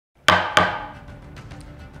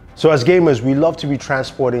So as gamers, we love to be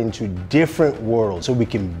transported into different worlds so we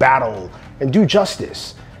can battle and do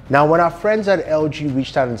justice. Now, when our friends at LG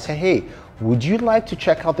reached out and said, hey, would you like to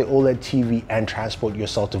check out the OLED TV and transport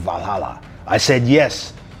yourself to Valhalla? I said,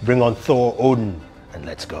 yes, bring on Thor, Odin, and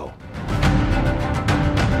let's go.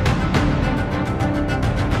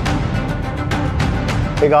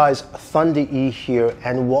 Hey guys, Thunder E here,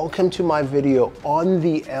 and welcome to my video on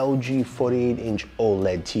the LG 48-inch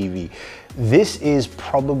OLED TV. This is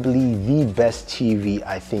probably the best TV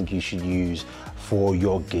I think you should use for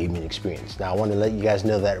your gaming experience. Now I want to let you guys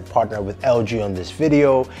know that I partnered with LG on this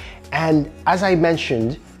video, and as I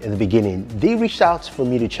mentioned in the beginning, they reached out for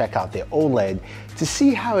me to check out their OLED to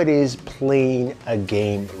see how it is playing a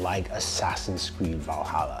game like Assassin's Creed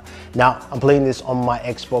Valhalla. Now, I'm playing this on my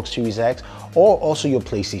Xbox Series X or also your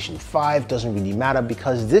PlayStation 5, doesn't really matter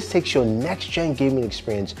because this takes your next-gen gaming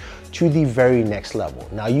experience to the very next level.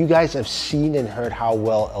 Now, you guys have seen and heard how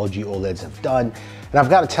well LG OLEDs have done, and I've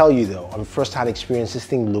got to tell you though, on first-hand experience, this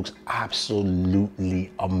thing looks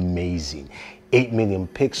absolutely amazing. 8 million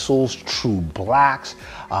pixels, true blacks,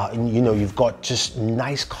 and you know, you've got just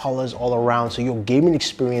nice colors all around, so your gaming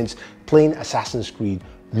experience playing Assassin's Creed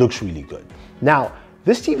looks really good. Now,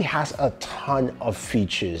 this TV has a ton of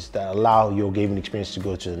features that allow your gaming experience to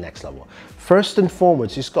go to the next level. First and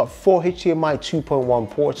foremost, it's got 4 HDMI 2.1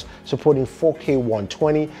 ports supporting 4K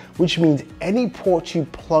 120, which means any port you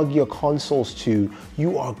plug your consoles to,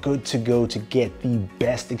 you are good to go to get the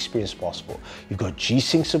best experience possible. You've got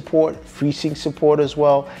G-Sync support, FreeSync support as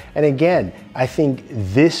well, and again, I think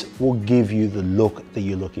this will give you the look that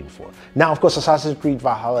you're looking for. Now, of course, Assassin's Creed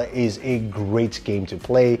Valhalla is a great game to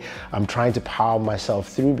play. I'm trying to power myself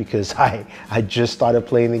through because I just started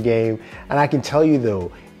playing the game, and I can tell you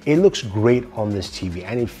though, it looks great on this TV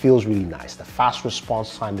and it feels really nice. The fast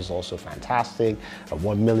response time is also fantastic at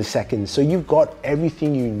 1 millisecond. So you've got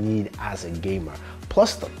everything you need as a gamer.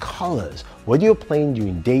 Plus the colors, whether you're playing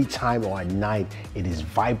during daytime or at night, it is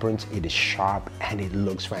vibrant, it is sharp, and it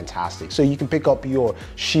looks fantastic. So you can pick up your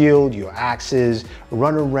shield, your axes,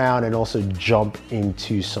 run around, and also jump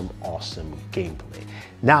into some awesome gameplay.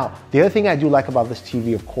 Now, the other thing I do like about this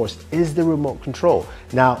TV, of course, is the remote control.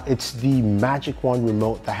 Now, it's the Magic One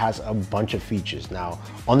remote that has a bunch of features. Now,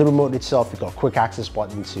 on the remote itself, you've got a quick access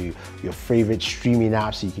button to your favorite streaming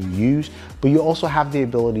apps you can use, but you also have the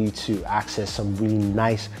ability to access some really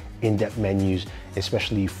nice in-depth menus,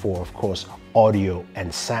 especially for, of course, audio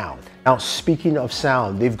and sound. Now, speaking of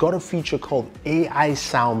sound, they've got a feature called AI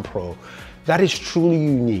Sound Pro that is truly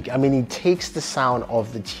unique. I mean, it takes the sound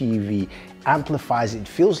of the TV, amplifies it,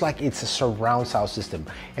 feels like it's a surround sound system.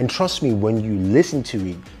 And trust me, when you listen to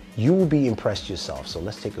it, you will be impressed yourself. So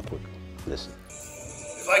let's take a quick listen.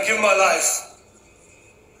 If I give my life,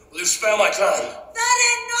 will you spare my clan?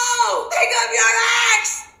 Daddy, no! Pick up your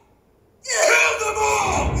axe! Kill them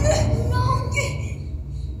all! No!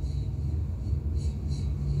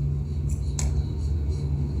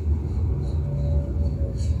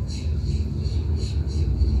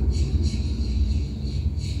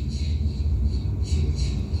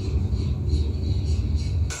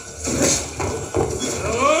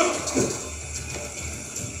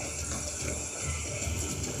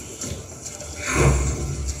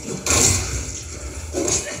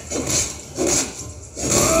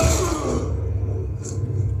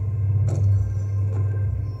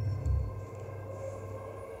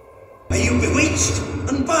 Are you bewitched?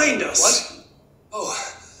 Unbind us! What?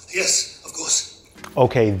 Oh, yes, of course.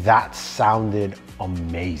 Okay, that sounded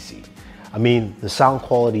amazing. I mean, the sound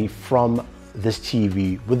quality from this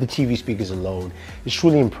TV with the TV speakers alone is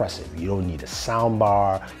truly impressive. You don't need a sound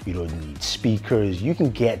bar, you don't need speakers. You can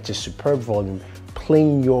get to superb volume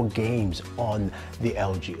playing your games on the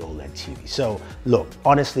LG OLED TV. So look,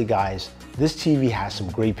 honestly guys, this TV has some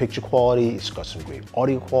great picture quality, it's got some great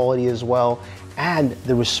audio quality as well, and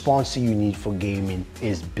the response that you need for gaming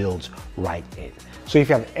is built right in. So if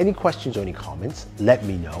you have any questions or any comments, let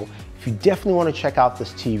me know. If you definitely want to check out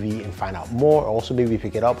this TV and find out more, or also maybe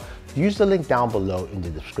pick it up, use the link down below in the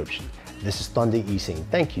description. This is Thunder E saying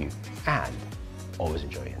thank you, and always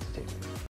enjoy your entertainment.